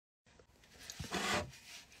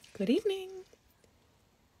Good evening.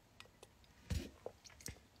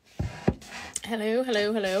 Hello,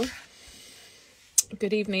 hello, hello.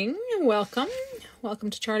 Good evening and welcome. Welcome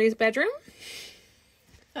to Charlie's bedroom.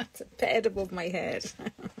 That's a bed above my head.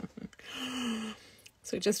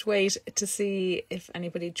 So just wait to see if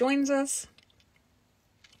anybody joins us.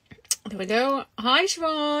 There we go. Hi,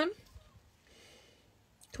 Siobhan.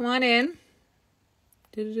 Come on in.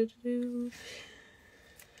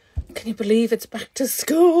 Can you believe it's back to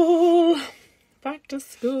school? Back to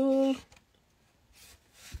school.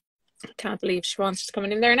 I can't believe Siobhan's just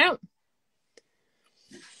coming in there now.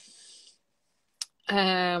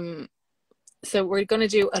 So we're going to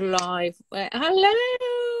do a live. Hello.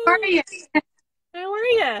 How are you? How are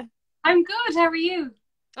you? I'm good. How are you?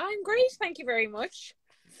 I'm great. Thank you very much.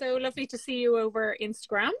 So lovely to see you over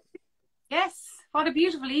Instagram. Yes. What a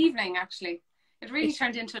beautiful evening, actually. It really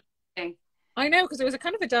turned into a day. I know, because it was a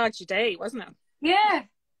kind of a dodgy day, wasn't it? Yeah.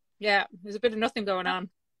 Yeah, there's a bit of nothing going on.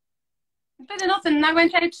 A bit of nothing. And I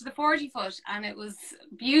went out to the 40-foot and it was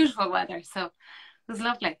beautiful weather. So it was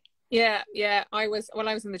lovely. Yeah. I was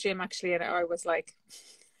in the gym actually, and I was like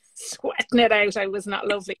sweating it out. I was not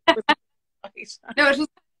lovely. It was No, it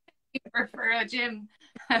was for a gym.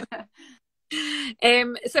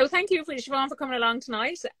 So thank you, Siobhan, for coming along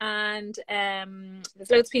tonight, and there's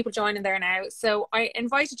loads of people joining there now. So I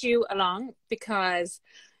invited you along because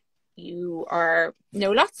you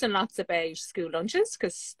know lots and lots about school lunches,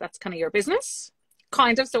 because that's kind of your business,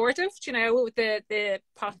 kind of, sort of, with the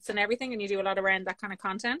pots and everything, and you do a lot around that kind of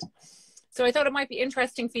content. So I thought it might be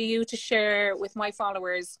interesting for you to share with my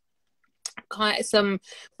followers some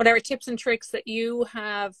whatever tips and tricks that you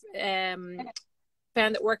have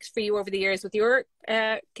found that works for you over the years with your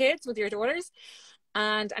kids, with your daughters,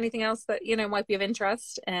 and anything else that might be of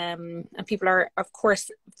interest. And people are, of course,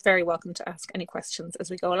 very welcome to ask any questions as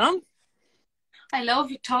we go along. I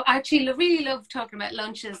actually really love talking about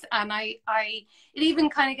lunches, and it even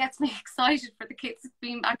kind of gets me excited for the kids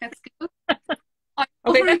being back at school.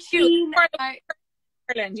 Okay, that's you.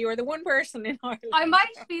 Ireland. You are the one person in Ireland. I might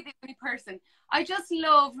be the only person. I just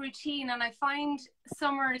love routine, and I find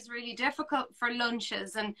summer is really difficult for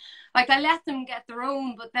lunches, and like I let them get their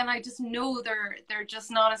own, but then I just know they're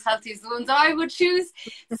just not as healthy as the ones I would choose.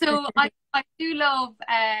 So I do love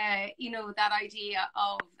that idea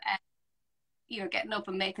of getting up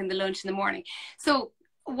and making the lunch in the morning. So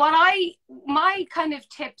my kind of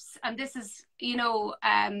tips, and this is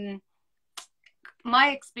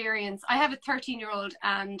my experience. I have a 13-year-old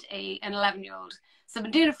and an 11-year-old, so I've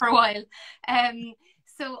been doing it for a while.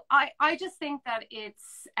 So I just think that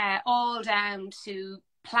it's all down to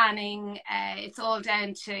planning. It's all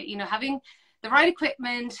down to having the right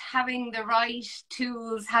equipment, having the right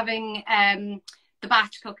tools, having the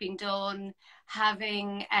batch cooking done,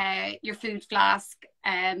 having your food flask,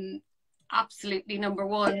 absolutely number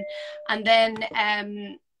one, and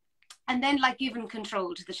then like giving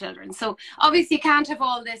control to the children. So obviously you can't have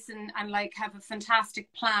all this and like have a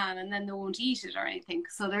fantastic plan and then they won't eat it or anything.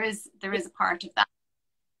 So there is a part of that.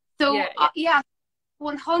 So yeah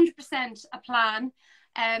 100% a plan.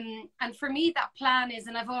 And for me, that plan is,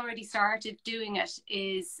 and I've already started doing it,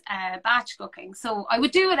 is batch cooking. So I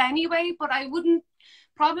would do it anyway, but I wouldn't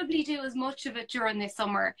probably do as much of it during the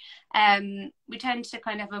summer. We tend to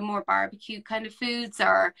kind of have a more barbecue kind of foods,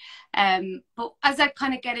 but as I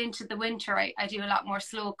kind of get into the winter, I do a lot more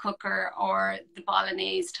slow cooker or the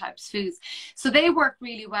bolognese types foods. So they work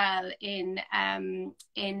really well in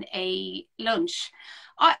a lunch.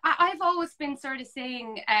 I've always been sort of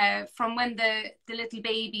saying from when the little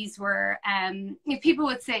babies were, people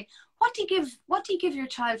would say, what do you give your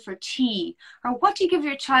child for tea, or what do you give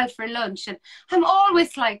your child for lunch? And I'm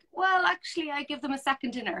always like, well, actually, I give them a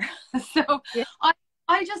second dinner. So yeah.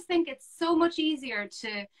 I just think it's so much easier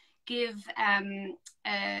to give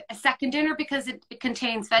a second dinner because it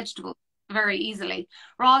contains vegetables very easily,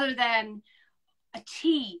 rather than a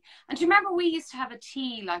tea. And do you remember we used to have a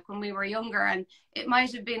tea like when we were younger, and it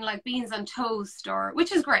might have been like beans on toast,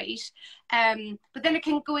 which is great, but then it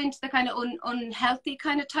can go into the kind of unhealthy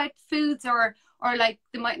kind of type foods, or like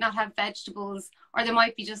they might not have vegetables, or they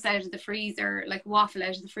might be just out of the freezer, like waffle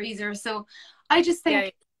out of the freezer. So I just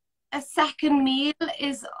think a second meal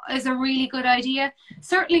is a really good idea,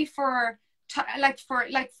 certainly for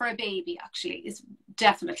a baby, actually, is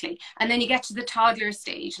definitely. And then you get to the toddler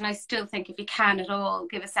stage, and I still think if you can at all,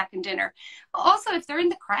 give a second dinner. Also, if they're in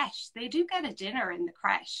the creche, they do get a dinner in the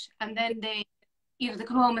creche, and then they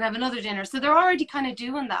come home and have another dinner. So they're already kind of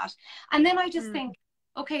doing that. And then I just think,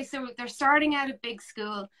 okay, so they're starting out at big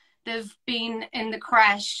school, they've been in the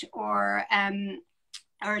creche or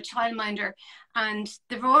or a childminder, and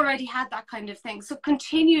they've already had that kind of thing. So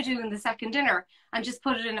continue doing the second dinner and just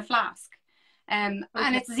put it in a flask. And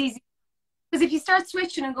it's as easy, because if you start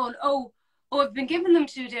switching and going, oh, I've been giving them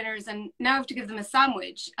 2 dinners and now I have to give them a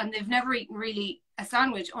sandwich, and they've never eaten really a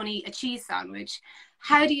sandwich, only a cheese sandwich,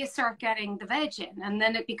 how do you start getting the veg in? And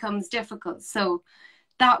then it becomes difficult. So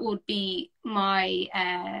that would be my,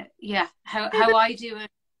 how I do it,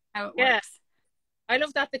 how it works. I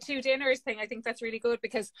love that, the 2 dinners thing. I think that's really good,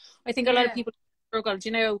 because I think a lot of people struggle,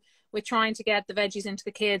 you know, with trying to get the veggies into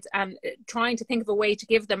the kids and trying to think of a way to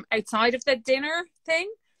give them outside of the dinner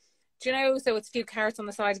thing. Do you know? So it's a few carrots on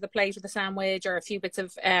the side of the plate with a sandwich, or a few bits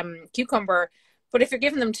of cucumber. But if you're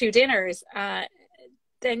giving them 2 dinners,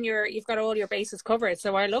 then you've got all your bases covered.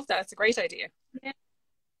 So I love that. It's a great idea.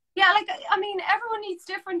 Yeah, like, I mean, everyone eats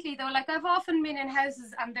differently though. Like, I've often been in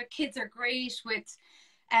houses and their kids are great with,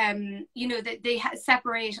 you know, they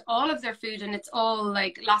separate all of their food and it's all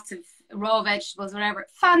like lots of raw vegetables, whatever.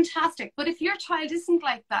 Fantastic. But if your child isn't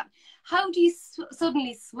like that, how do you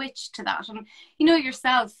suddenly switch to that? And you know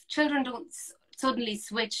yourself, children don't suddenly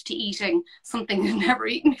switch to eating something they've never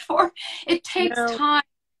eaten before. It takes time.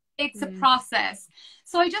 It takes a process.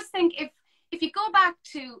 So I just think if you go back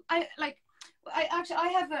to, I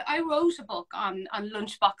wrote a book on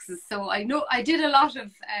lunchboxes, so I know I did a lot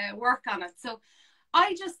of work on it. So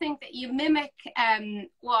I just think that you mimic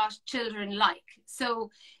what children like. So,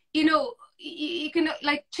 you know, you can,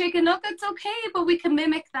 like, chicken nuggets, okay, but we can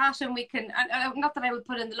mimic that, and we can, not that I would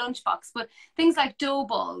put in the lunchbox, but things like dough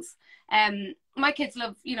balls. My kids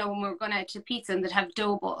love, you know, when we're going out to pizza and they'd have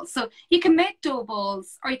dough balls. So you can make dough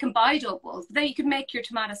balls, or you can buy dough balls. Then you can make your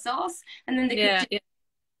tomato sauce, and then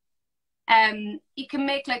you can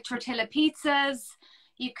make like tortilla pizzas.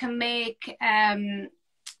 You can make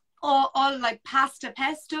all like pasta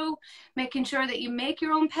pesto, making sure that you make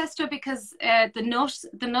your own pesto, because the nuts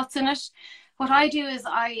in it. What I do is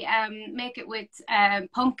I make it with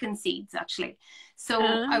pumpkin seeds, actually. So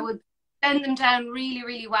I would blend them down really,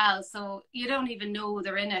 really well, so you don't even know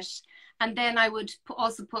they're in it. And then I would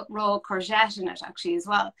also put raw courgette in it, actually, as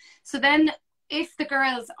well. So then if the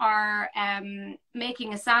girls are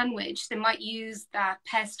making a sandwich, they might use that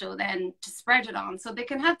pesto then to spread it on. So they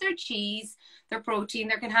can have their cheese, their protein,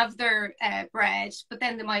 they can have their bread, but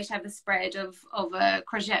then they might have a spread of a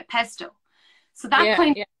courgette pesto. So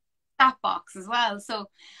that that box as well. So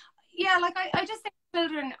yeah, like I just think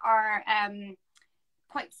children are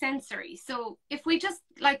quite sensory. So if we just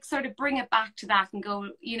like sort of bring it back to that and go,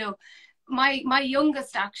 you know, my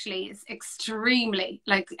youngest actually is extremely,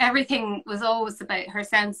 like, everything was always about her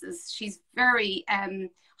senses. She's very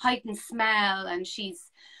heightened smell, and she's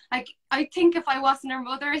like, I think if I wasn't her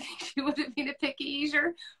mother, I think she would have been a picky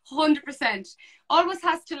eater, 100%. Always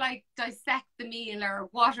has to like dissect the meal, or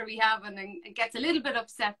what are we having, and gets a little bit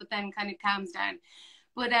upset, but then kind of calms down.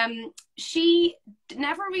 But she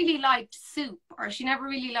never really liked soup, or she never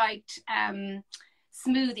really liked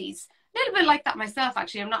smoothies. A little bit like that myself,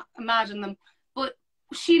 actually. I'm not mad on them. But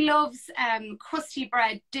she loves crusty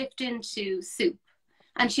bread dipped into soup,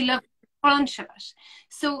 and she loves the crunch of it.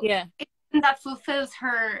 So that fulfills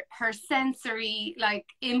her sensory like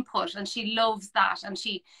input, and she loves that, and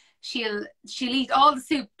she'll eat all the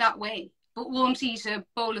soup that way, but won't eat a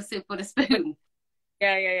bowl of soup with a spoon.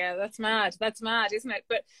 Yeah. That's mad, isn't it?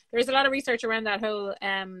 But there's a lot of research around that whole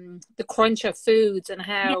the crunch of foods, and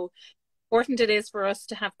how important it is for us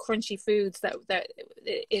to have crunchy foods, that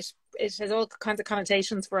it has all kinds of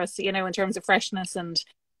connotations for us, you know, in terms of freshness and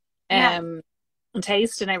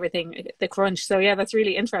taste and everything, the crunch. So yeah, that's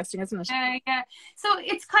really interesting, isn't it? Yeah. So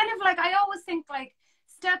it's kind of like, I always think, like,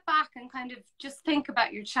 step back and kind of just think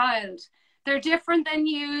about your child. They're different than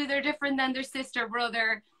you, they're different than their sister,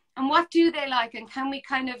 brother, and what do they like, and can we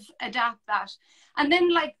kind of adapt that? And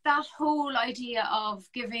then, like, that whole idea of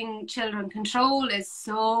giving children control is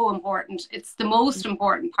so important. It's the most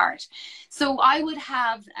important part. So I would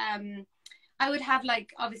have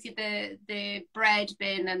like, obviously the bread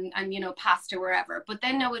bin and you know, pasta wherever, but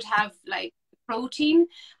then I would have like protein.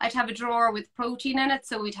 I'd have a drawer with protein in it,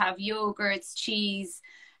 so we'd have yogurts, cheese,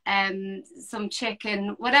 some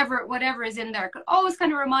chicken, whatever is in there. Always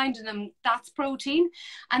kind of reminding them that's protein.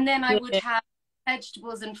 And then I would have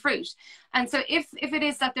vegetables and fruit. And so if it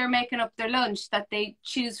is that they're making up their lunch, that they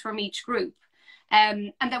choose from each group,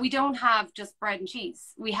 and that we don't have just bread and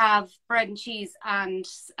cheese. We have bread and cheese and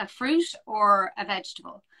a fruit or a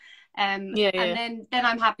vegetable. And then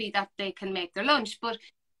I'm happy that they can make their lunch, but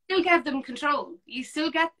still give them control. You still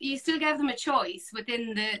give them a choice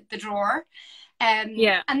within the drawer. And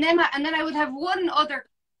then I would have one other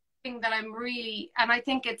thing that I'm really, and I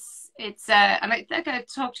think it's and I think I've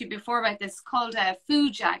talked to you before about this, called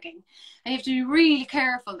food jagging. And you have to be really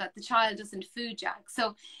careful that the child doesn't food jag.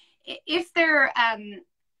 So if they're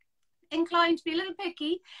inclined to be a little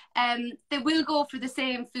picky, they will go for the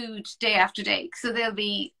same food day after day. So they'll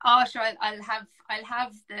be, oh sure, I'll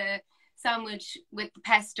have the sandwich with the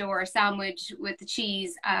pesto, or a sandwich with the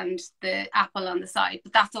cheese and the apple on the side,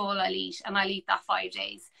 but that's all I'll eat, and I'll eat that 5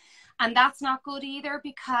 days. And that's not good either,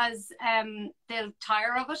 because they'll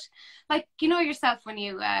tire of it. Like, you know yourself, when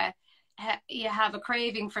you have a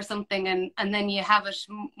craving for something, and then you have it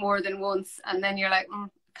more than once, and then you're like,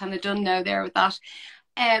 kind of done now there with that.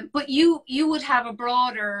 But you would have a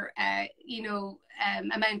broader,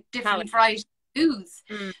 amount, different variety of foods.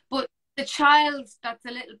 But the child that's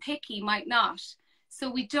a little picky might not.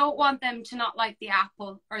 So we don't want them to not like the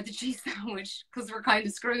apple or the cheese sandwich, because we're kind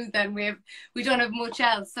of screwed then. We don't have much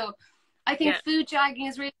else. So I think food jagging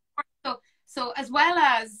is really important. So as well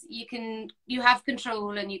as you have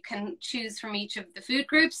control and you can choose from each of the food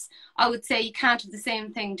groups, I would say you can't have the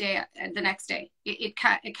same thing the next day. It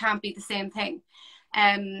can't be the same thing.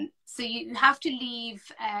 So you have to leave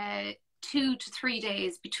 2 to 3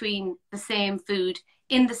 days between the same food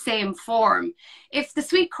in the same form. If the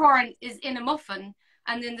sweet corn is in a muffin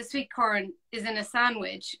and then the sweet corn is in a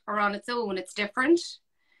sandwich or on its own, it's different.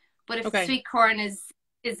 But if the sweet corn is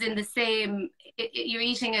in the same, you're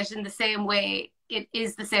eating it in the same way, it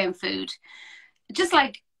is the same food. Just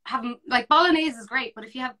like having, like, bolognese is great, but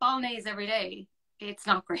if you have bolognese every day, it's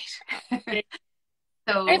not great.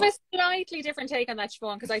 So I have a slightly different take on that,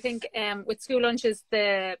 Siobhan, because I think with school lunches,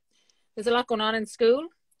 there's a lot going on in school.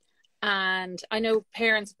 And I know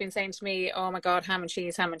parents have been saying to me, oh my God, ham and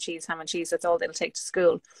cheese, ham and cheese, ham and cheese. That's all they'll take to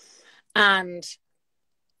school. And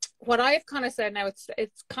what I've kind of said now, it's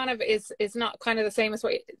kind of is not kind of the same as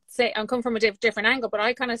what you say. I'm coming from a different angle, but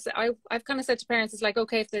I've kind of said to parents, it's like,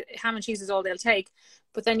 okay, if the ham and cheese is all they'll take,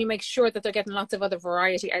 but then you make sure that they're getting lots of other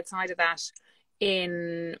variety outside of that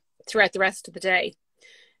throughout the rest of the day.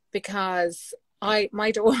 Because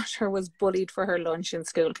my daughter was bullied for her lunch in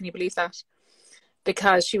school. Can you believe that?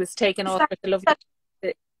 Because she was taking all the lovely.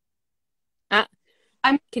 Can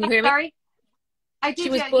you hear me? Sorry, I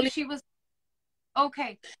did. She was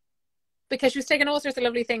okay. Because she was taking all sorts of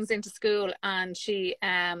lovely things into school, and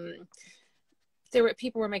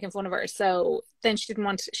people were making fun of her. So then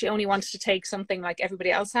she only wanted to take something like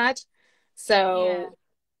everybody else had. So.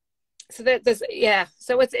 So there's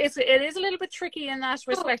so it is a little bit tricky in that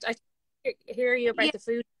respect. I hear you about the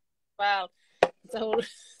food as well. It's a whole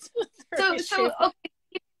so okay,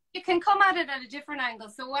 you can come at it at a different angle.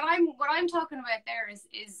 So what I'm talking about there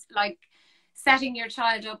is like setting your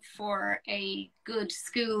child up for a good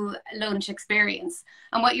school lunch experience.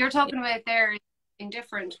 And what you're talking about there is something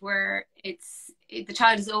different, where the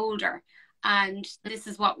child is older and this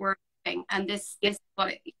is what we're doing, and this is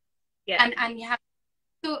what and you have.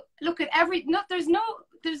 So look at there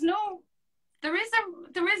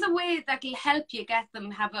is a way that will help you get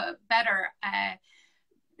them have a better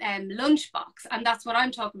lunchbox, and that's what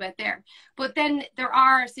I'm talking about there. But then there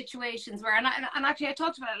are situations where, and actually I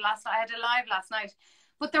talked about it last night. I had a live last night.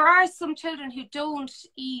 But there are some children who don't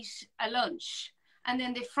eat a lunch, and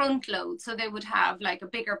then they front load, so they would have like a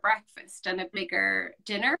bigger breakfast and a bigger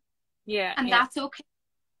dinner. And that's okay.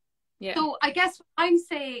 So I guess what I'm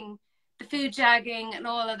saying, the food jagging and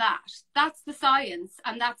all of that's the science,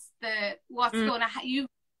 and that's what's going to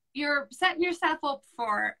you're setting yourself up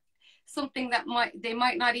for something that they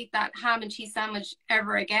might not eat that ham and cheese sandwich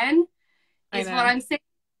ever again, is what I'm saying.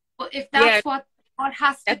 But if that's what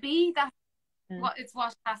has to be, that's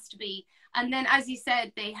what has to be. And then, as you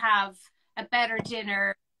said, they have a better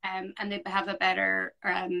dinner and they have a better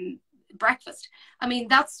breakfast. I mean,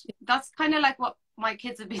 that's kind of like what my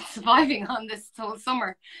kids have been surviving on this whole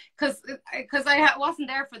summer, because I wasn't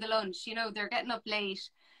there for the lunch. You know, they're getting up late.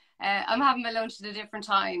 I'm having my lunch at a different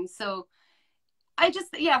time. So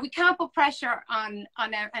we can't put pressure on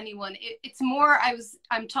anyone. It's more,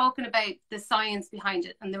 I'm talking about the science behind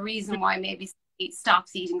it, and the reason why maybe somebody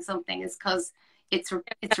stops eating something is because it's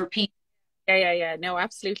repeated. Yeah. No,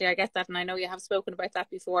 absolutely. I get that. And I know you have spoken about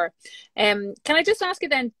that before. Can I just ask you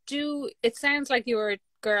then, it sounds like your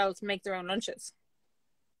girls make their own lunches?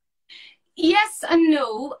 Yes and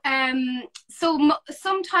no. So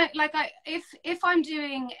sometimes, like if I'm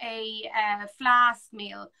doing a flask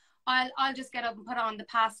meal, I'll just get up and put on the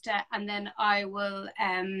pasta, and then I will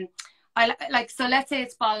so let's say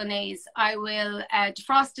it's bolognese, I will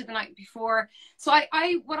defrost it the night before. So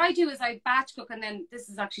what I do is I batch cook, and then this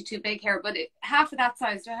is actually too big here, but half of that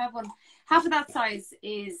size. Do I have one? Half of that size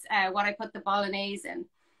is what I put the bolognese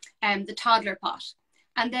in, the toddler pot.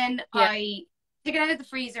 And then I take it out of the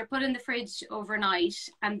freezer, put it in the fridge overnight,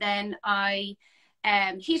 and then I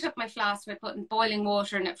heat up my flask by putting boiling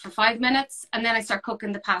water in it for 5 minutes, and then I start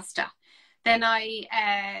cooking the pasta. Then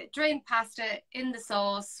I drain pasta in the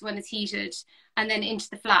sauce when it's heated, and then into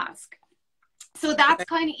the flask. So that's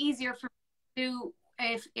kind of easier for me to do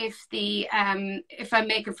if I'm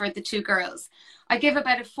making for the 2 girls. I give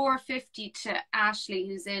about a 450 to Ashley,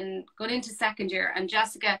 who's going into 2nd year, and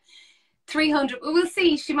Jessica 300. We'll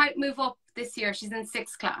see. She might move up this year. She's in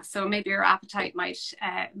 6th class, so maybe her appetite might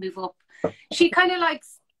move up. She kind of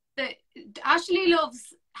likes Ashley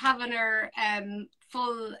loves having her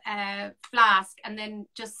full flask and then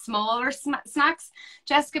just smaller snacks.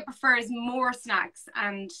 Jessica prefers more snacks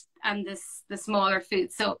and the smaller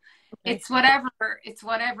food. So it's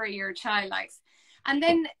whatever your child likes. And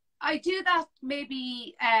then I do that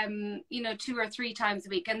maybe 2 or 3 times a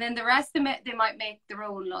week, and then the rest of it they might make their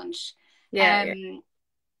own lunch.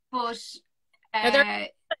 But there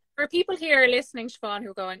are people here listening, Siobhan,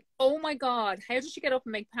 who are going, "Oh my God, how did you get up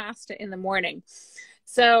and make pasta in the morning?"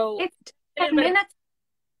 So it's 10 minutes.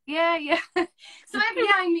 Yeah. So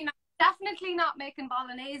I mean, I'm definitely not making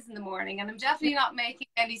bolognese in the morning, and I'm definitely not making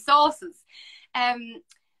any sauces.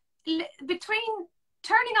 Between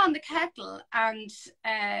turning on the kettle and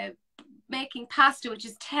making pasta, which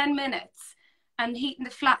is 10 minutes, and heating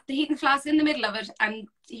the flask in the middle of it, and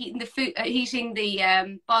heating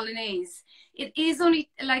the bolognese, it is only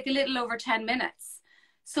like a little over 10 minutes.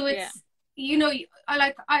 So it's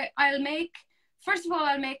I'll make. First of all,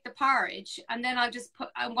 I'll make the porridge, and then I'll just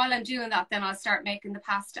while I'm doing that, then I'll start making the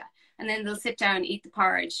pasta, and then they'll sit down and eat the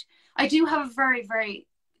porridge. I do have a very, very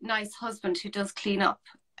nice husband who does clean up.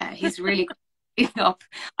 He's really good at cleaning up.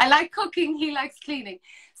 I like cooking. He likes cleaning.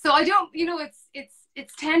 So I don't,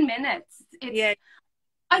 it's 10 minutes.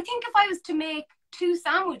 I think if I was to make 2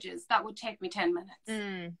 sandwiches, that would take me 10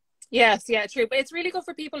 minutes. Yes, true. But it's really good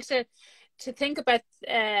for people to think about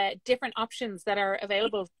different options that are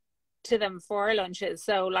available to them for lunches.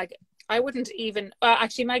 So like I wouldn't even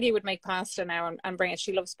actually Maggie would make pasta now and bring it.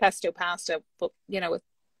 She loves pesto pasta, but with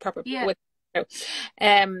proper with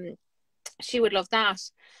she would love that.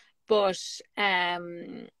 But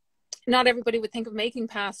not everybody would think of making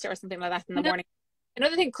pasta or something like that in the morning.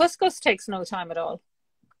 Another thing, couscous takes no time at all.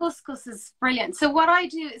 Couscous is brilliant. So what I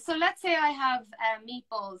do, so let's say I have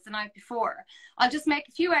meatballs the night before, I'll just make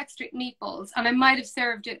a few extra meatballs, and I might have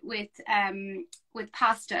served it with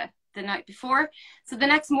pasta the night before. So the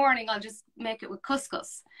next morning I'll just make it with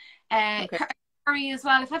couscous. Curry as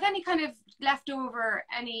well. If I have any kind of leftover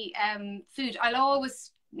food, I'll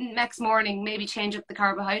always next morning maybe change up the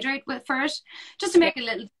carbohydrate for it, just to make it a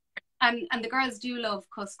little. And the girls do love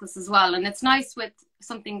couscous as well, and it's nice with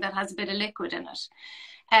something that has a bit of liquid in it.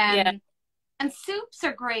 And soups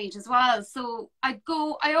are great as well. So I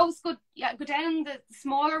always go down the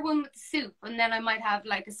smaller one with the soup, and then I might have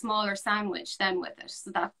like a smaller sandwich then with it.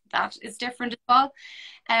 So that is different as well.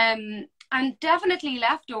 And definitely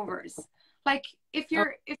leftovers. Like if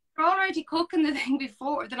you're already cooking the thing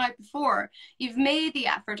the night before, you've made the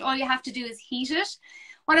effort. All you have to do is heat it.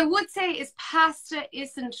 What I would say is pasta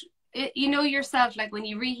isn't, yourself, like when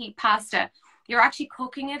you reheat pasta, you're actually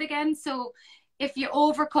cooking it again. So if you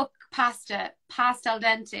overcook pasta past al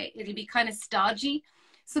dente, it'll be kind of stodgy.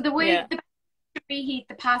 So the way to reheat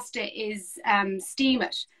the pasta is steam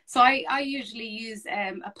it. So I usually use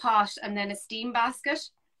a pot and then a steam basket,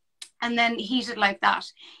 and then heat it like that.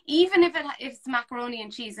 Even if it's macaroni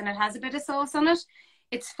and cheese and it has a bit of sauce on it,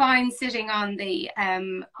 it's fine sitting on the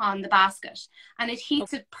basket, and it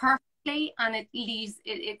heats it perfectly, and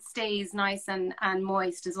it stays nice and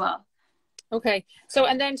moist as well. Okay, so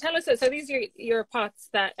and then tell us, so these are your pots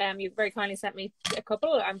that you very kindly sent me a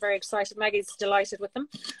couple. I'm very excited. Maggie's delighted with them.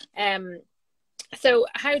 So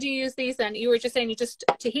how do you use these then? You were just saying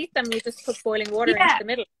to heat them, you just put boiling water into the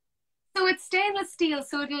middle. So it's stainless steel,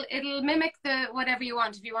 so it'll mimic whatever you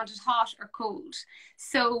want, if you want it hot or cold.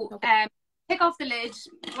 So take off the lid.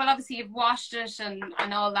 Well, obviously you've washed it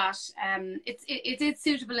and all that. It is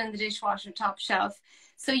suitable in the dishwasher top shelf.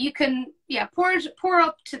 So you can pour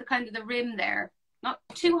up to the kind of the rim there, not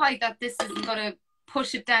too high that this isn't going to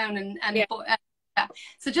push it down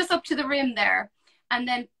so just up to the rim there, and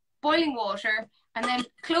then boiling water, and then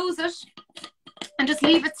close it and just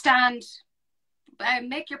leave it stand.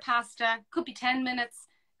 Make your pasta. Could be 10 minutes,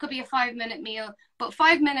 could be a 5-minute meal, but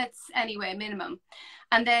 5 minutes anyway, minimum.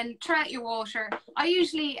 And then try out your water. I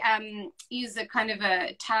usually use a kind of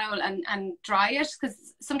a towel and dry it,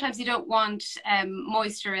 because sometimes you don't want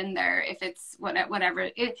moisture in there if it's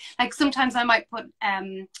whatever. Like sometimes I might put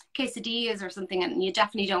quesadillas or something, and you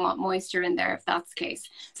definitely don't want moisture in there if that's the case.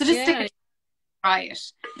 So just stick it dry it.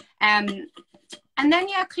 And then,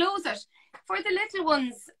 yeah, close it. For the little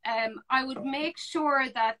ones, I would make sure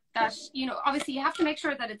that, you know, obviously you have to make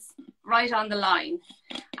sure that it's right on the line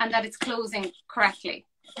and that it's closing correctly.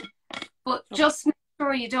 But just make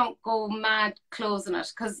sure you don't go mad closing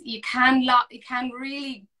it, because you can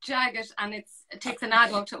really jag it, and it takes an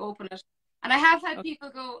adult to open it. And I have had people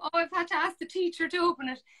go, oh, I've had to ask the teacher to open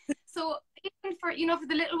it. So even for, you know, for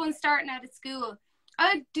the little ones starting out at school,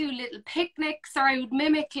 I'd do little picnics, or I would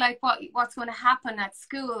mimic like what's going to happen at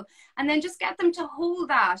school, and then just get them to hold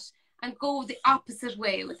that and go the opposite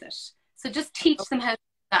way with it. So just teach them how to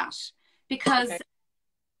do that, because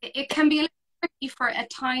it can be a little tricky for a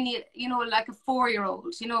tiny, you know, like a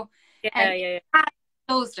 4-year-old, you know. Yeah.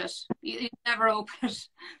 Closed it, you never open it.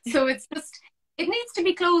 So it's just, it needs to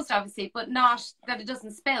be closed, obviously, but not that it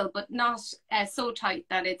doesn't spill, but not so tight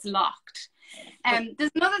that it's locked.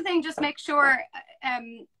 There's another thing, just make sure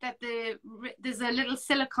that there's a little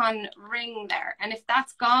silicone ring there, and if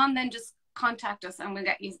that's gone, then just contact us and we'll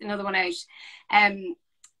get you another one out.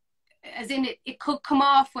 As in, it could come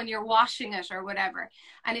off when you're washing it or whatever,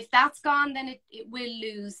 and if that's gone, then it will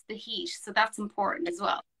lose the heat, so that's important as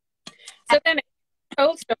well. So then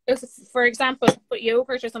cold stuff, for example, put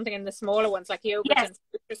yogurt or something in the smaller ones, like yogurt and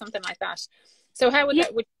fruit or something like that. So how would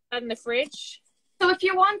that, would you put that in the fridge? So if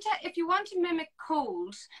you want to mimic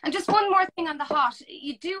cold, and just one more thing on the hot,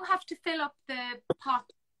 you do have to fill up the pot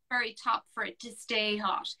very top for it to stay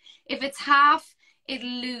hot. If it's half, it'll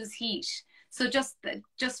lose heat. So just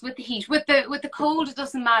with the heat, with the cold, it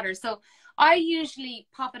doesn't matter. So I usually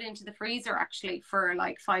pop it into the freezer actually for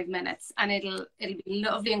like 5 minutes, and it'll be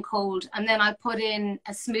lovely and cold. And then I put in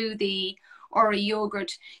a smoothie or a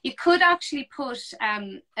yogurt. You could actually put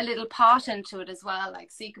a little pot into it as well,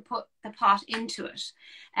 like, so you could put the pot into it.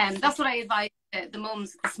 That's what I advise the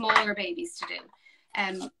mums, the smaller babies, to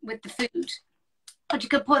do with the food. But you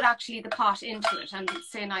could put actually the pot into it and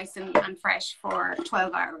stay nice and fresh for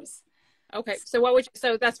 12 hours. Okay, so what would you,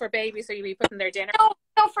 so that's for babies, so you'd be putting their dinner? No,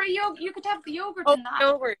 for yogurt, you could have the yogurt in that.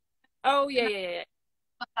 Yogurt. Oh, yeah.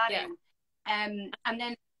 Put that in. And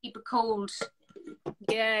then keep it cold.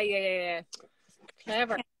 Yeah.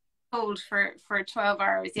 Clever. Cold for 12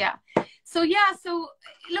 hours, yeah. So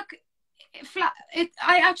look,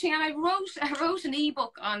 I wrote an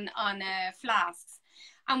ebook on flasks,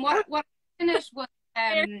 and what I finished was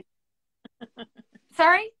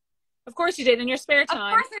sorry? Of course you did, in your spare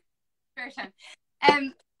time. Of course, in spare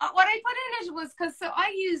time. What I put in it was, because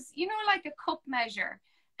I use, you know, like a cup measure.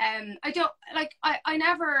 I don't like, I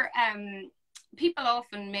never people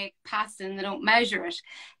often make pasta and they don't measure it,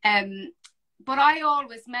 but I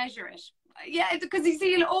always measure it. Yeah, because you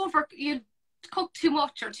see, you cook too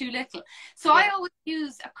much or too little. So I always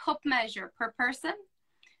use a cup measure per person.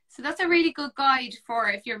 So that's a really good guide for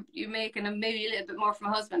if you're making maybe a little bit more for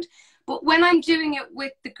my husband. But when I'm doing it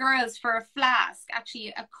with the girls for a flask,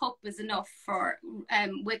 actually a cup is enough for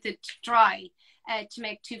with it dry to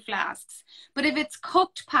make 2 flasks. But if it's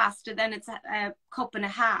cooked pasta, then it's a cup and a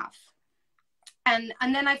half. And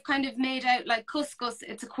then I've kind of made out, like couscous,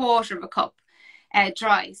 it's a 1/4 of a cup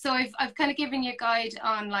dry. So I've kind of given you a guide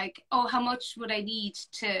on, like, oh, how much would I need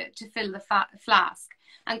to fill the flask.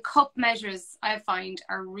 And cup measures, I find,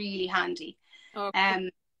 are really handy.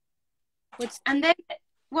 And then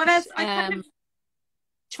what else? Siobhan,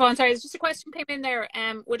 sorry, there's just a question came in there.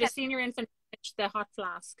 Would a senior infant manage the hot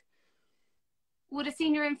flask? Would a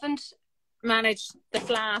senior infant manage the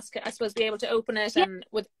flask? I suppose be able to open it and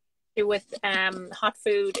with hot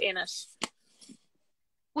food in it.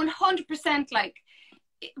 100%, like,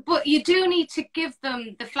 but you do need to give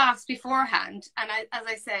them the flask beforehand, and as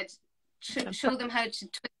I said, show them how to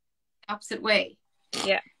twist the opposite way.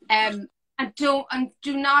 Yeah. And do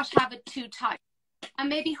not have it too tight, and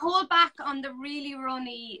maybe hold back on the really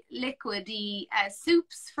runny liquidy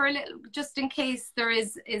soups for a little, just in case there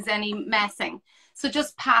is any messing. So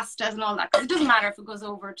just pastas and all that, because it doesn't matter if it goes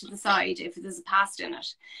over to the side if there's a pasta in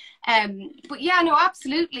it. But yeah, no,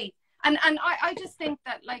 absolutely. And I just think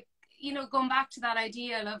that, like, you know, going back to that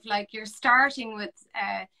ideal of, like, you're starting with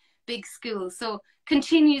big school, so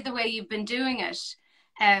continue the way you've been doing it,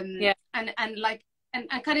 and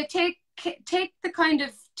kind of take the kind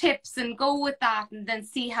of tips and go with that, and then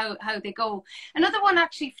see how they go. Another one,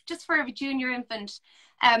 actually, just for every junior infant,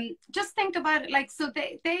 just think about it, like, so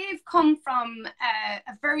they've come from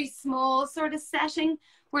a very small sort of setting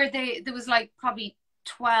where there was like probably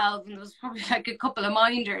 12 and there was probably like a couple of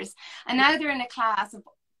minders, and now they're in a class of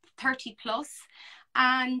 30 plus,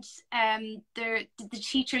 and the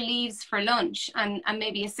teacher leaves for lunch, and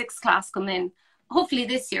maybe a 6th class come in, hopefully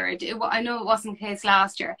this year. I know it wasn't the case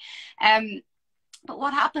last year, But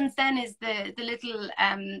what happens then is the little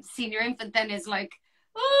senior infant then is like,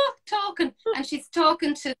 oh, talking, and she's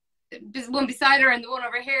talking to one beside her and the one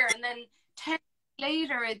over here, and then 10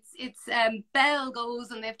 later it's bell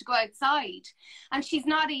goes and they have to go outside, and she's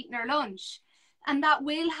not eating her lunch, and that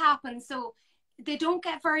will happen. So they don't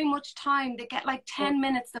get very much time. They get like 10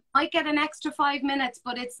 minutes. They might get an extra 5 minutes,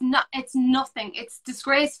 but it's nothing. It's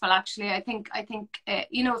disgraceful, actually. I think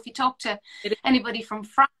you know, if you talk to anybody from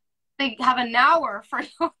France, they have an hour for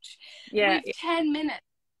lunch. Yeah, we have 10 minutes.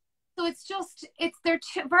 So they're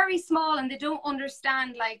very small, and they don't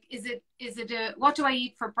understand, like, is it what do I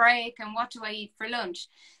eat for break and what do I eat for lunch?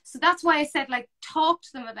 So that's why I said, like, talk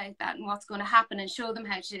to them about that and what's going to happen, and show them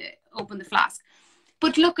how to open the flask.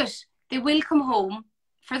 But look, they will come home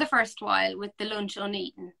for the first while with the lunch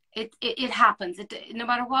uneaten. It happens. No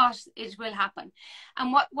matter what, it will happen.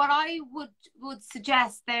 And what I would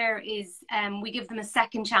suggest there is we give them a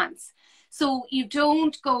second chance. So you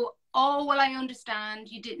don't go, oh, well, I understand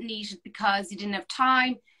you didn't eat it because you didn't have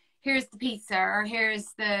time. Here's the pizza, or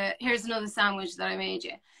here's another sandwich that I made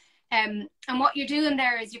you. And what you're doing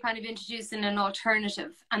there is you're kind of introducing an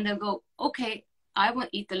alternative, and they'll go, okay, I won't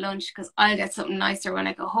eat the lunch because I'll get something nicer when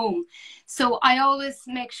I go home. So I always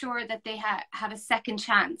make sure that they have a second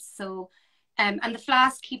chance. So, and the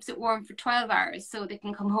flask keeps it warm for 12 hours, so they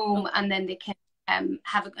can come home and then they can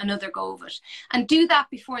have another go of it, and do that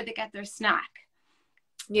before they get their snack.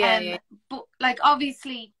 Yeah. But like,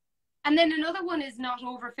 obviously, and then another one is not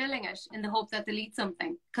overfilling it in the hope that they'll eat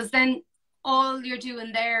something, because then all you're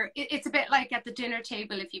doing there, it's a bit like at the dinner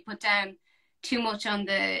table. If you put down too much on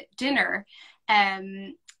the dinner,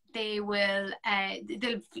 they will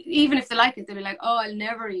they'll, even if they like it, they'll be like, oh, I'll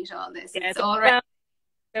never eat all this. Yeah, it's already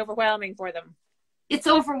overwhelming for them. It's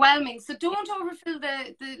overwhelming. So don't overfill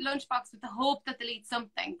the lunchbox with the hope that they'll eat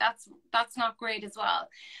something. That's not great as well.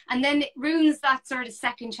 And then it ruins that sort of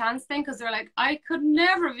second chance thing, because they're like, I could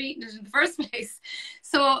never have eaten it in the first place.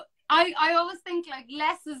 So I always think, like,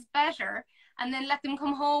 less is better, and then let them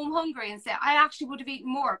come home hungry and say, I actually would have eaten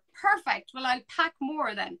more. Perfect. Well, I'll pack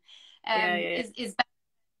more then. Is better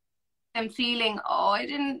than feeling, oh, I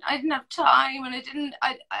didn't have time, and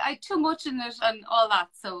I too much in it and all that.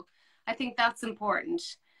 So I think that's important.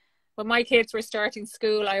 When my kids were starting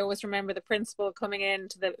school, I always remember the principal coming in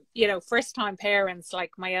to the, you know, first time parents,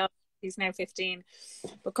 like my eldest, he's now 15,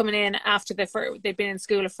 but coming in after they'd been in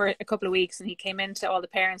school for a couple of weeks, and he came in to all the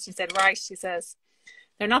parents and said, right, he says,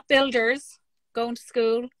 they're not builders going to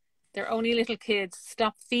school. They're only little kids.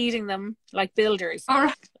 Stop feeding them like builders. All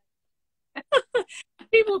right.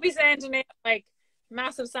 People will be sending in like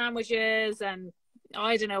massive sandwiches and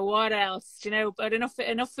I don't know what else, you know, but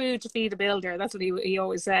enough food to feed a builder. That's what he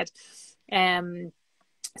always said.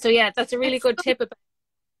 So yeah, that's a really good tip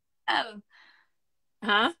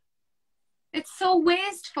about. It's so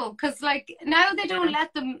wasteful, because like now they don't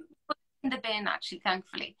let them put in the bin, actually,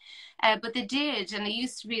 thankfully, but they did, and it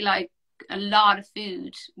used to be like a lot of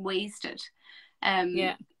food wasted.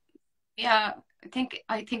 I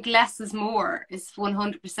think less is more is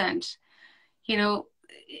 100%. You know,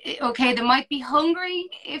 okay, they might be hungry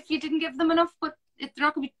if you didn't give them enough, but they're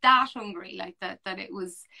not going to be that hungry like that it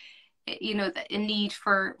was, you know, a need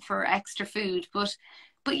for extra food.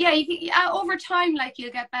 But yeah, over time, like,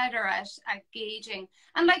 you'll get better at gauging,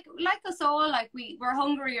 and like us all, like we're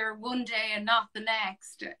hungrier one day and not the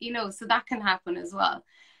next, you know, so that can happen as well.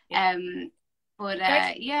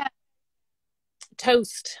 Yeah.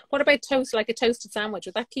 Toast. What about toast? Like a toasted sandwich,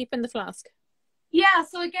 would that keep in the flask? Yeah,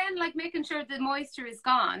 so again, like making sure the moisture is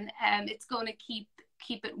gone, it's going to keep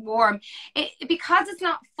it warm. Because it's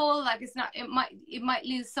not full, like it's not. It might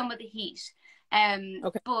lose some of the heat.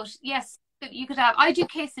 Okay. But yes, you could have. I do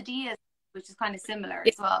quesadillas, which is kind of similar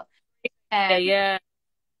as well. Yeah.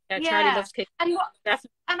 Charlie loves quesadillas.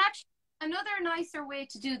 And actually, another nicer way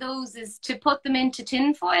to do those is to put them into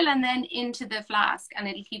tin foil and then into the flask, and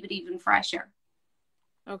it'll keep it even fresher.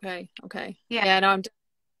 Okay. Yeah. No, I'm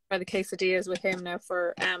for the quesadillas with him now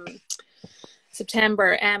for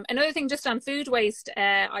September. Another thing just on food waste,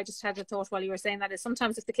 I just had a thought while you were saying that, is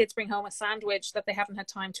sometimes if the kids bring home a sandwich that they haven't had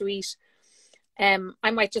time to eat,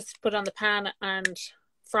 I might just put it on the pan and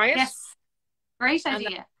fry it. Yes, great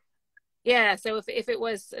idea. Yeah, so if it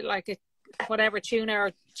was like a whatever tuna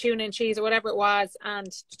or tuna and cheese or whatever it was, and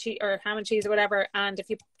or ham and cheese or whatever, and if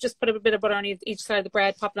you just put a bit of butter on each side of the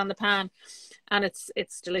bread, pop it on the pan, and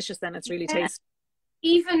it's delicious. Then it's really tasty.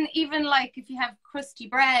 Even like if you have crusty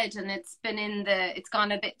bread and it's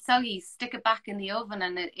gone a bit soggy, stick it back in the oven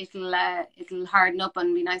and it'll harden up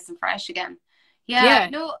and be nice and fresh again.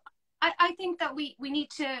 No, I think that we need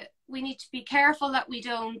to be careful that we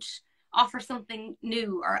don't offer something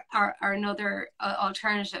new or another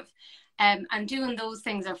alternative. And doing those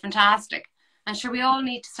things are fantastic. And sure, we all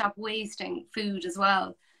need to stop wasting food as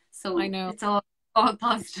well. So I know. it's all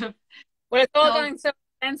positive. Well, it's all going so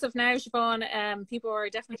expensive now, Siobhan. People are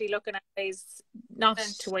definitely looking at ways not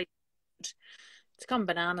to waste. It's gone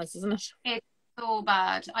bananas, isn't it? It's so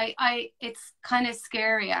bad. It's kind of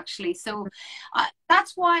scary, actually. So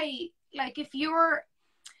that's why, like, if you're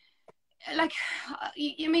like,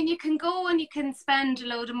 I mean, you can go and you can spend a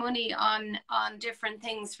load of money on different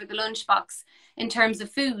things for the lunchbox in terms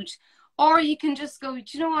of food, or you can just go, do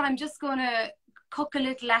you know what, I'm just going to cook a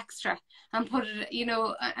little extra and put it, you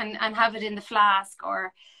know, and have it in the flask,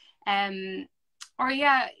 or and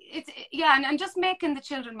just making the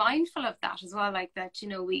children mindful of that as well, like that, you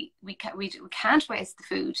know, we can't waste the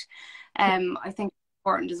food. I think it's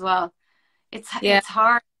important as well. It's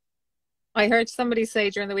hard. I heard somebody say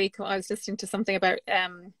during the week, I was listening to something about,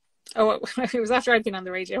 it was after I'd been on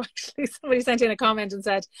the radio, actually. Somebody sent in a comment and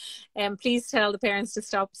said, please tell the parents to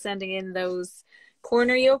stop sending in those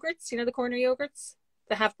corner yogurts. You know, the corner yogurts?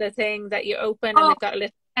 They have the thing that you open and they've got a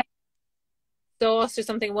little sauce or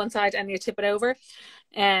something on one side and you tip it over.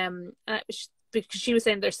 Because she was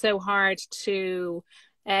saying they're so hard to...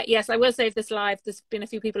 yes, I will save this live. There's been a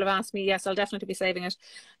few people have asked me. Yes, I'll definitely be saving it.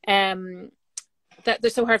 That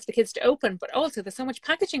they're so hard for the kids to open, but also there's so much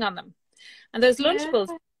packaging on them. And those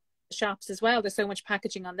Lunchables shops as well, there's so much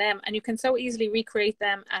packaging on them, and you can so easily recreate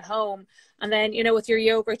them at home. And then, you know, with your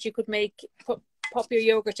yogurt, you could pop your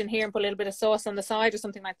yogurt in here and put a little bit of sauce on the side or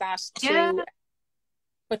something like that to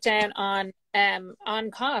put down on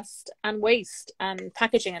cost and waste and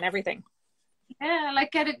packaging and everything. Yeah,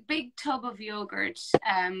 like get a big tub of yogurt,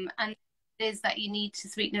 and is that you need to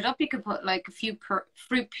sweeten it up, you could put like a few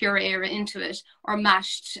fruit puree into it, or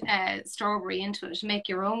mashed strawberry into it to make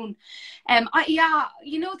your own.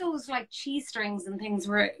 You know, those like cheese strings and things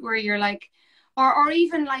where you're like, or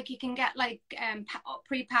even like you can get like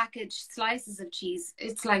pre-packaged slices of cheese.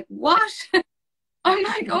 It's like, what? I'm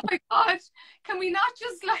like, oh my god, can we not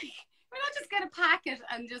just get a packet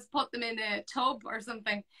and just put them in a tub or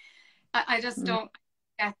something? I just don't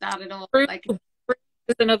get that at all. Like,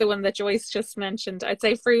 is another one that Joyce just mentioned. I'd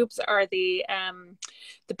say frubes are the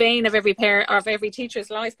bane of every teacher's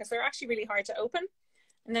life, because they're actually really hard to open,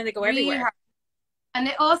 and then they go everywhere. Hard. And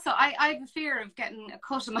it also, I have a fear of getting a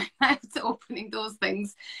cut in my mouth opening those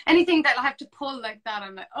things. Anything that I have to pull like that,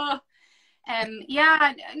 I'm like, oh.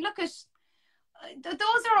 Look at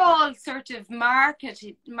those are all sort of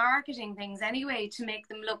marketing things anyway, to make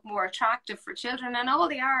them look more attractive for children, and all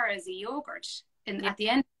they are is a yogurt at the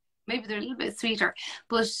end. Maybe they're a little bit sweeter,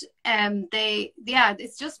 but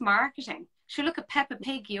it's just marketing. Sure, look at Peppa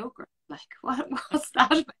Pig yogurt. Like, what's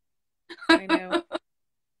that about? I know.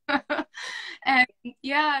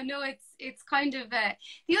 It's kind of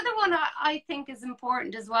the other one I think is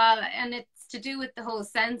important as well, and it's to do with the whole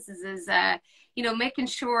senses, is you know, making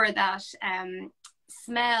sure that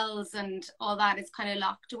smells and all that is kind of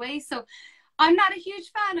locked away. So I'm not a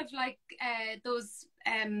huge fan of like those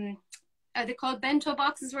are they called bento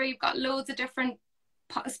boxes, where you've got loads of different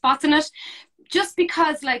spots in it, just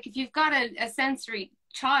because like if you've got a sensory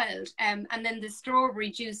child and then the strawberry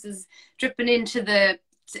juice is dripping into the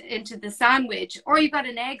sandwich, or you've got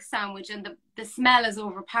an egg sandwich and the smell is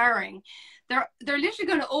overpowering, they're literally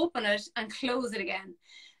going to open it and close it again.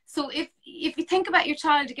 So if you think about your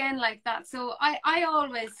child again like that, so I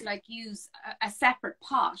always like use a separate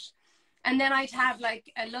pot, and then I'd have like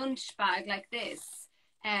a lunch bag like this,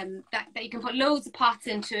 that you can put loads of pots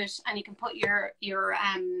into it, and you can put your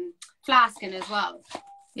flask in as well.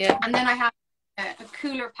 Yeah. And then I have a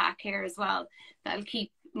cooler pack here as well that'll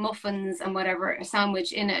keep muffins and whatever, a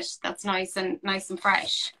sandwich in it that's nice and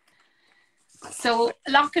fresh. So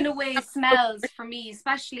locking away smells for me,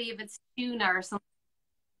 especially if it's tuna or something,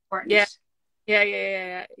 important.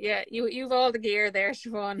 Yeah. You've all the gear there,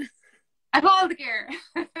 Siobhan. I've all the gear.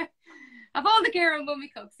 I've all the gear on Mummy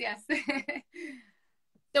Cooks, yes.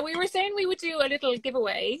 So we were saying we would do a little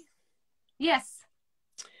giveaway. Yes.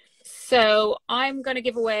 So I'm going to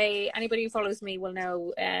give away, anybody who follows me will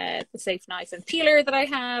know the safe knife and peeler that I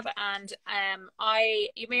have. And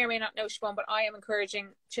you may or may not know, Siobhan, but I am encouraging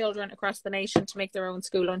children across the nation to make their own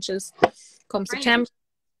school lunches come September.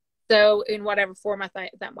 So in whatever format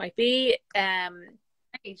that might be.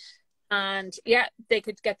 Right. And yeah, they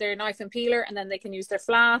could get their knife and peeler, and then they can use their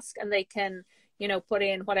flask, and they can, you know, put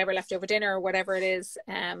in whatever leftover dinner or whatever it is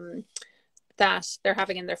that they're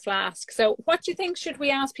having in their flask. So what do you think should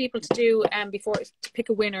we ask people to do before to pick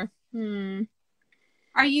a winner?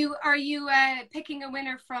 Are you picking a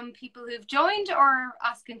winner from people who've joined, or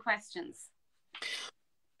asking questions?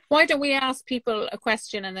 Why don't we ask people a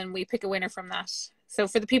question and then we pick a winner from that? So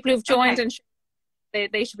for the people who've joined, and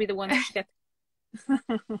they should be the ones to get.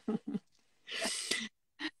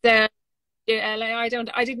 So I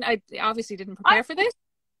obviously didn't prepare for this.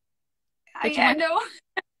 I know.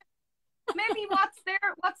 Maybe what's their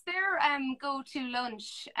go-to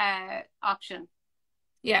lunch option?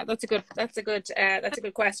 Yeah, that's a good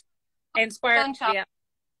question. Inspire,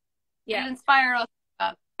 It'll inspire us.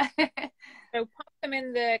 So pop them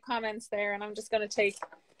in the comments there, and I'm just going to take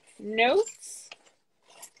notes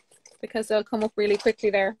because they'll come up really quickly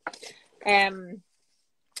there.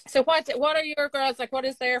 So what are your girls like? What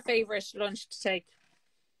is their favorite lunch to take?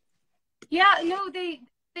 Yeah, no, they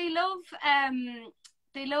love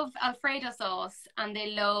Alfredo sauce, and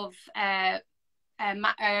they love I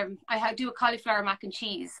do a cauliflower mac and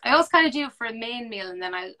cheese. I always kind of do it for a main meal, and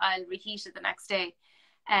then I'll reheat it the next day.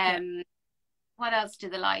 What else do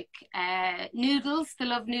they like? Noodles. They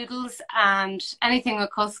love noodles and anything with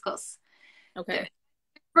couscous. Okay.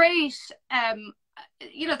 Great.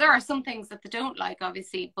 There are some things that they don't like,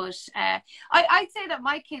 obviously, but I'd say that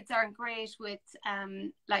my kids aren't great with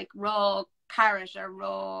like raw carrot or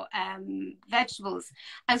raw vegetables,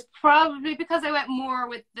 as probably because I went more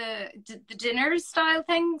with the dinner style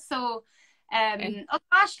thing. So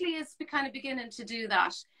Ashley is kind of beginning to do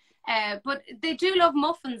that. But they do love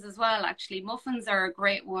muffins as well, actually. Muffins are a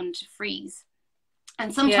great one to freeze.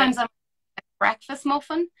 And sometimes I'm a breakfast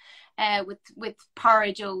muffin with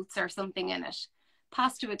porridge oats or something in it.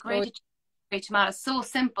 Pasta with grated tomatoes, so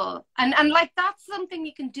simple. And like that's something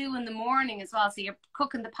you can do in the morning as well. So you're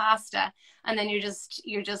cooking the pasta and then you're just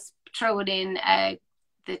throwing in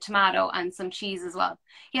the tomato and some cheese as well.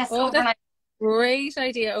 Yes, overnight. Great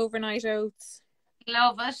idea, overnight oats.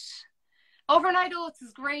 Love it. Overnight oats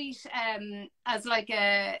is great as like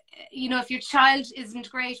if your child isn't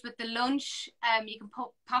great with the lunch, you can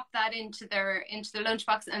pop that into their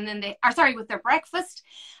lunchbox, and then with their breakfast,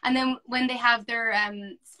 and then when they have their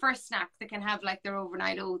first snack, they can have like their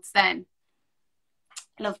overnight oats then.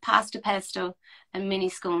 Love pasta pesto and mini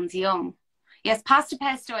scones, yum. Yes, pasta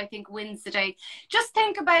pesto I think wins the day. Just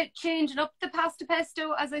think about changing up the pasta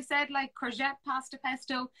pesto, as I said, like courgette pasta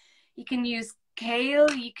pesto. You can use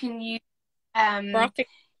kale, you can use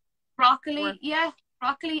broccoli,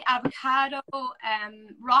 avocado,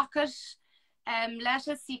 rocket,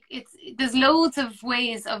 lettuce. There's loads of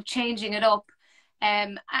ways of changing it up,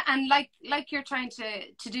 and like you're trying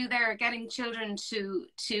to do there, getting children to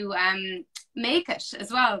make it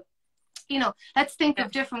as well. Let's think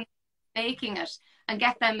of different ways of making it and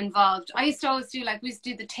get them involved. I used to always do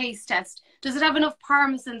the taste test. Does it have enough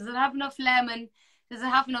parmesan? Does it have enough lemon? Does it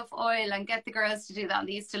have enough oil? And get the girls to do that. And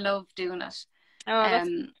they used to love doing it. Oh,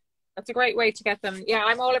 that's a great way to get them. Yeah,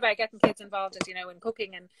 I'm all about getting kids involved, as you know, in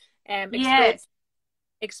cooking and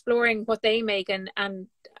exploring what they make and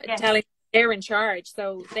telling they're in charge.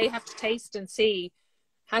 So they have to taste and see,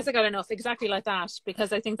 has it got enough? Exactly like that,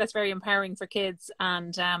 because I think that's very empowering for kids.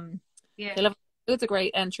 And they love loads of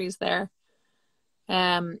great entries there.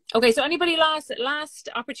 Okay, so anybody last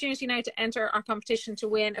opportunity now to enter our competition to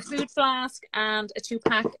win a food flask and a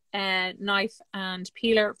 2-pack knife and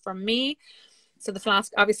peeler from me. So the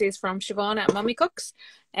flask obviously is from Siobhan at Mummy Cooks.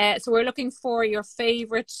 So we're looking for your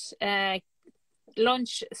favorite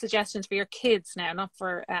lunch suggestions for your kids now, not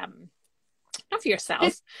for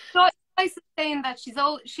yourself. I was saying that she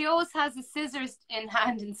always has the scissors in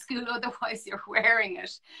hand in school, otherwise you're wearing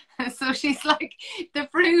it. So she's like, the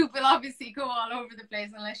fruit will obviously go all over the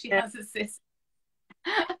place unless she has a scissors.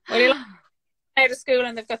 Well, you're out of school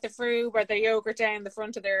and they've got the fruit or the yogurt down the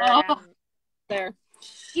front of their there.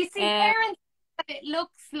 You see, parents, it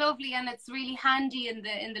looks lovely and it's really handy in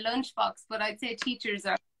the lunchbox, but I'd say teachers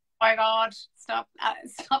are, oh my God, stop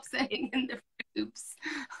saying in the fruits.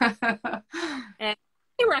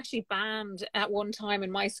 They were actually banned at one time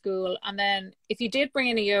in my school, and then if you did bring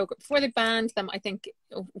in a yogurt before they banned them, I think,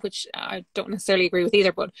 which I don't necessarily agree with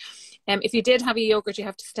either, but if you did have a yogurt, you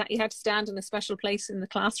had to stand in a special place in the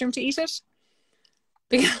classroom to eat it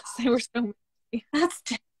because they were so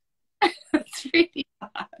messy. That's really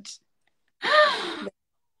bad. Oh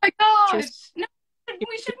my God, no,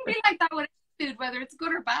 we shouldn't be like that with food, whether it's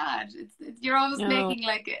good or bad. You're always making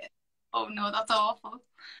like it. Oh no, that's awful.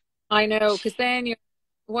 I know, because then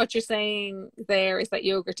what you're saying there is that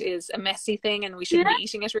yogurt is a messy thing and we shouldn't be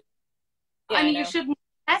eating it. Yeah, and you shouldn't be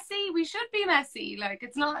messy. We should be messy. Like,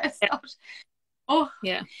 it's not. Oh.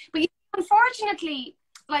 Yeah. But unfortunately,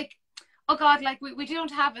 like, oh God, like we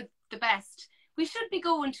don't have the best. We should be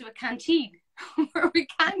going to a canteen where we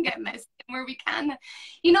can get messy, where we can,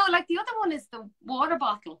 like the other one is the water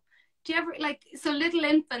bottle. do you ever, like, so little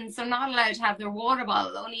infants are not allowed to have their water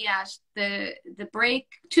bottle only at the break,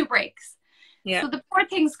 2 breaks. Yeah. So the poor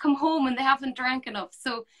things come home and they haven't drank enough.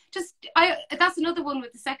 So that's another one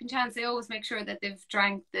with the second chance. They always make sure that they've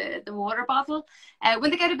drank the water bottle.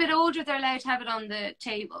 When they get a bit older, they're allowed to have it on the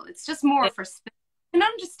table. It's just more for spilling. I can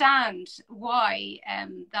understand why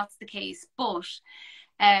that's the case, but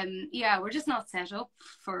yeah, we're just not set up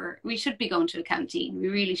for. We should be going to a canteen. We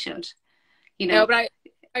really should. You know. No, but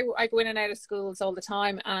I go in and out of schools all the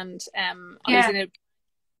time, and I was in a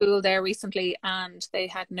school there recently, and they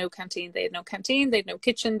had no canteen. They had no canteen. They had no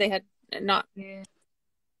kitchen. They had not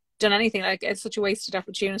done anything. Like, it's such a wasted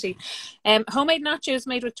opportunity. Homemade nachos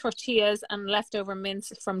made with tortillas and leftover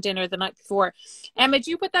mince from dinner the night before. Emma,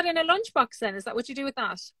 do you put that in a lunchbox then? Is that what you do with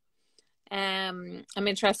that? I'm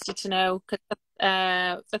interested to know, because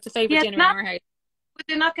that's a favourite dinner in our house. Would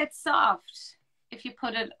they not get soft if you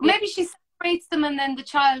put it? Maybe she separates them and then the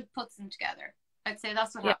child puts them together. I'd say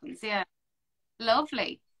that's what happens. Yeah,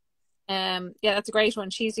 lovely. Yeah, that's a great one.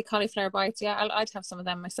 Cheesy cauliflower bites. Yeah, I'd have some of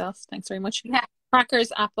them myself. Thanks very much. Yeah.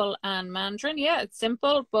 Crackers, apple, and mandarin. Yeah, it's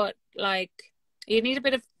simple, but like, you need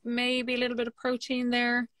maybe a little bit of protein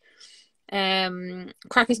there.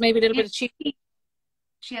 Crackers, maybe a little bit of cheese.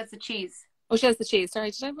 She has the cheese. Oh, she has the cheese.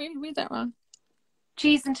 Sorry, did I read that wrong?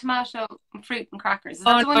 Cheese and tomato and fruit and crackers. Is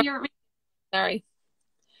that the one you're reading? Sorry.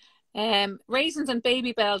 Raisins and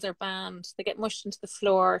baby bells are banned. They get mushed into the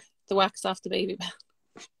floor. The wax off the baby bell.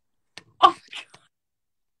 Oh my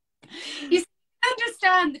God. You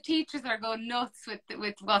understand the teachers are going nuts with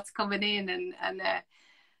what's coming in, and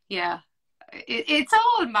yeah, it's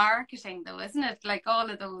all marketing though, isn't it? Like,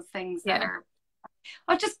 all of those things that are.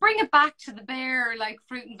 Or just bring it back to the bare, like,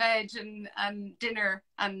 fruit and veg and dinner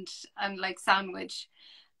and like sandwich,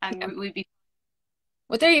 and we'd be.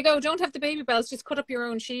 Well, there you go. Don't have the baby bells. Just cut up your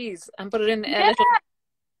own cheese and put it in a little.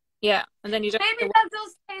 Yeah, and then you don't. Baby bells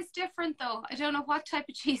does taste different though. I don't know what type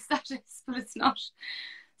of cheese that is, but it's not.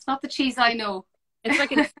 It's not the cheese I know. It's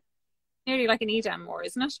like nearly like an Edam more,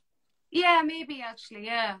 isn't it? Yeah, maybe actually.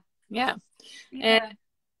 Yeah. Yeah.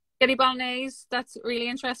 Spaghetti bolognese, that's really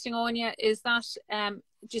interesting, Anya. Is that, do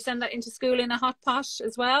you send that into school in a hot pot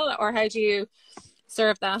as well? Or how do you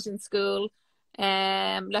serve that in school?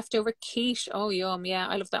 Leftover quiche. Oh, yum. Yeah,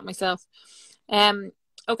 I love that myself.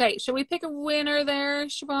 Okay, shall we pick a winner there,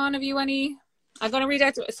 Siobhan? Have you any? I'm going to read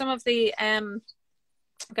out some of the,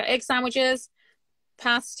 got egg sandwiches,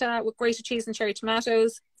 pasta with grated cheese and cherry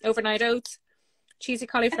tomatoes, overnight oats, cheesy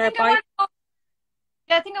cauliflower pie.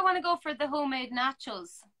 Yeah, I think I want to go for the homemade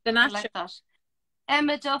nachos. The nachos. I like that.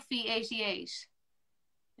 Emma Duffy, 88.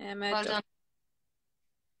 Well done.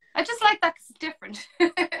 I just like that because it's different.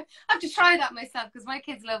 I have to try that myself because my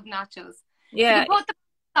kids love nachos. Yeah. You can put them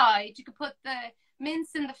inside. You can put the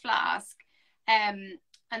mince in the flask, and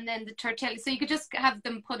then the tortilla. So you could just have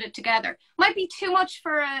them put it together. Might be too much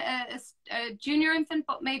for a junior infant,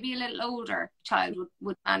 but maybe a little older child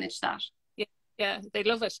would manage that. Yeah, they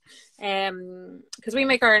love it. Because we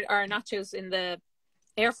make our nachos in the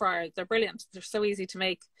air fryer. They're brilliant. They're so easy to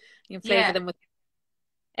make. You can flavour them with.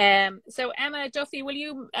 So Emma Duffy, will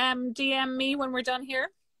you DM me when we're done here?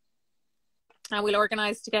 And we'll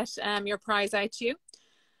organise to get your prize out to you.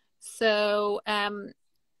 So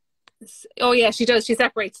oh yeah, she does. She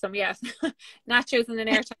separates them. Yes, nachos in an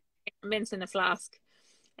airtight, mince in a flask.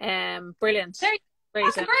 Brilliant.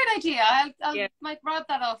 That's a great idea. I might rub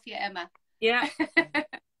that off you, Emma. Yeah.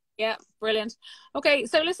 Yeah, brilliant. Okay,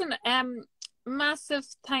 so listen, massive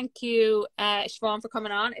thank you, Siobhan, for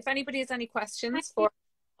coming on. If anybody has any questions for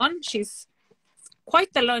Siobhan, she's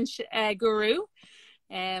quite the lunch guru.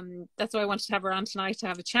 That's why I wanted to have her on tonight to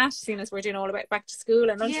have a chat, seeing as we're doing all about back to school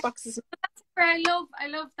and lunchboxes. That's where I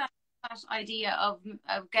love that idea of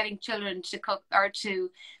getting children to cook or to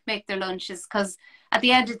make their lunches, because at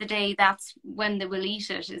the end of the day, that's when they will eat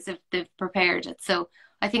it, is if they've prepared it. So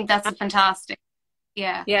I think that's a fantastic.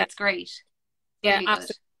 Yeah, it's great. Yeah, really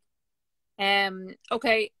absolutely.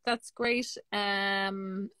 Okay, that's great. Yeah,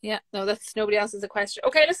 no, that's nobody else has a question.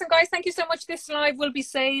 Okay, listen, guys, thank you so much. This live will be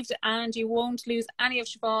saved, and you won't lose any of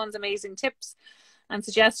Siobhan's amazing tips and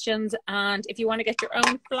suggestions. And if you want to get your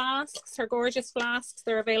own flasks, her gorgeous flasks,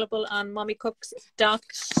 they're available on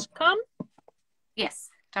mommycooks.com. Yes,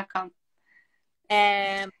 .com.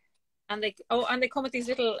 And they come with these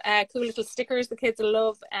little cool little stickers the kids will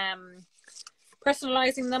love.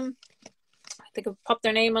 Personalizing them, they could pop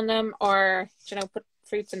their name on them, or put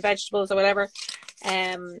fruits and vegetables or whatever.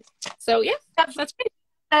 So yeah, that's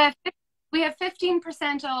great. We have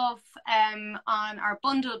 15% off on our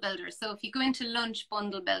bundle builder. So if you go into Lunch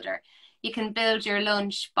Bundle Builder, you can build your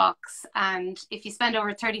lunch box, and if you spend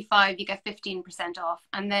over 35, you get 15% off,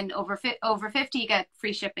 and then over 50, you get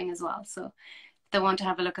free shipping as well. So if they want to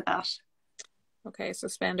have a look at that. Okay, so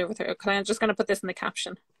spend over 30. Okay, I'm just going to put this in the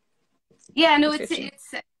caption. Yeah, no, it's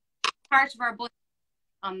part of our budget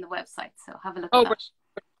on the website, so have a look at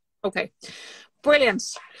that. Okay, brilliant.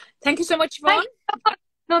 Thank you so much, Siobhan.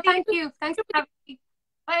 No, thank you. Thanks for having me.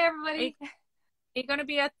 Bye, everybody. Are you going to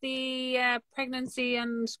be at the pregnancy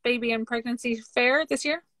and baby and pregnancy fair this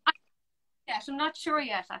year? Yes, I'm not sure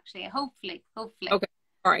yet, actually. Hopefully. Okay,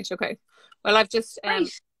 all right, okay. Well, I've just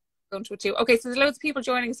going to it too. Okay, so there's loads of people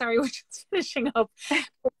joining. Sorry, we're just finishing up.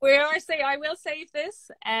 I will save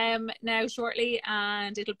this now shortly,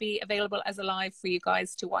 and it'll be available as a live for you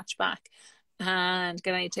guys to watch back and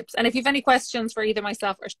get any tips. And if you have any questions for either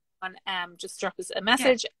myself or Siobhan, just drop us a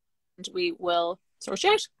message and we will sort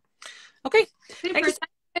you out. Okay. Super. Thank you so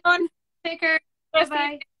much. Take care.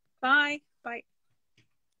 Bye-bye. Bye.